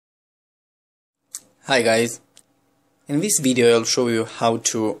Hi guys, in this video I'll show you how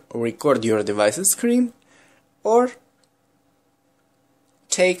to record your device's screen or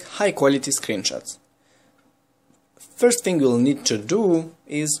take high quality screenshots. First thing you'll need to do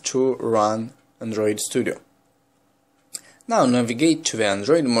is to run Android Studio. Now navigate to the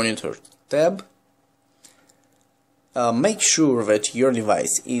Android Monitor tab. Make sure that your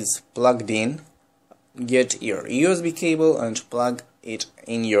device is plugged in. Get your USB cable and plug it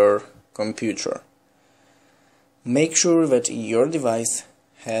in your computer. Make sure that your device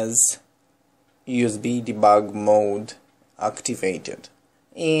has USB debug mode activated,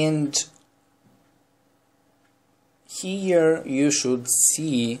 and here you should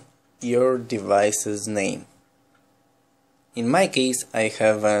see your device's name. In my case I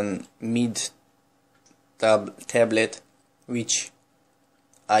have an mid tablet which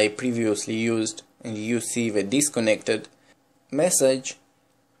I previously used, and you see the disconnected message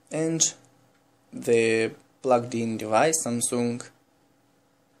and the plugged in device Samsung.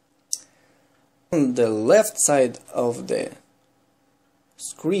 On the left side of the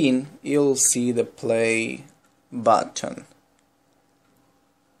screen you'll see the play button.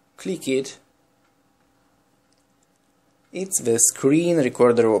 Click it. It's the screen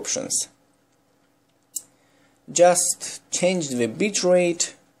recorder options. Just change the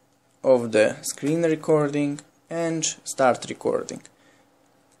bitrate of the screen recording and start recording.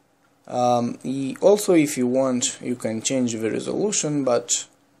 Also, if you want, you can change the resolution, but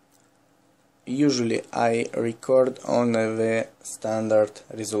usually I record on the standard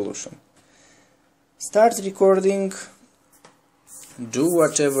resolution. Start recording. Do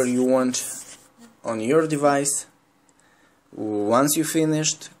whatever you want on your device. Once you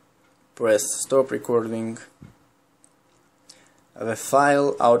finished, press stop recording. The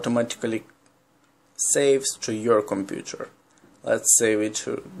file automatically saves to your computer. Let's save it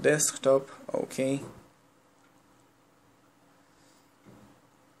to desktop. OK.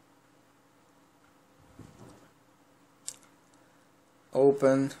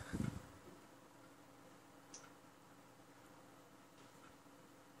 Open.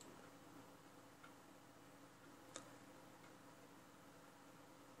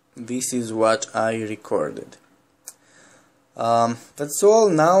 This is what I recorded. That's all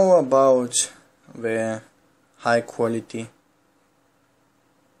now about the high quality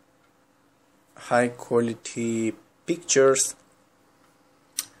pictures.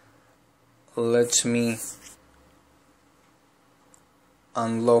 Let me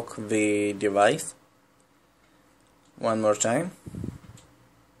unlock the device one more time.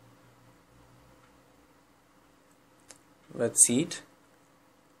 Let's see it.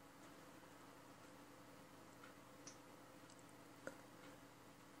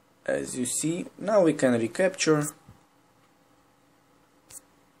 As you see, now we can recapture.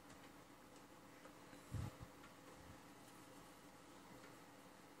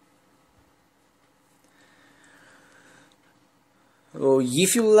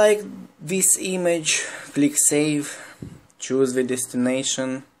 If you like this image, click save, choose the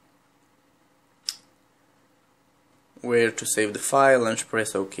destination where to save the file and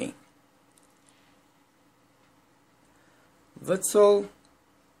press OK. That's all.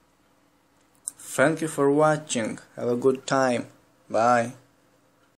 Thank you for watching. Have a good time. Bye.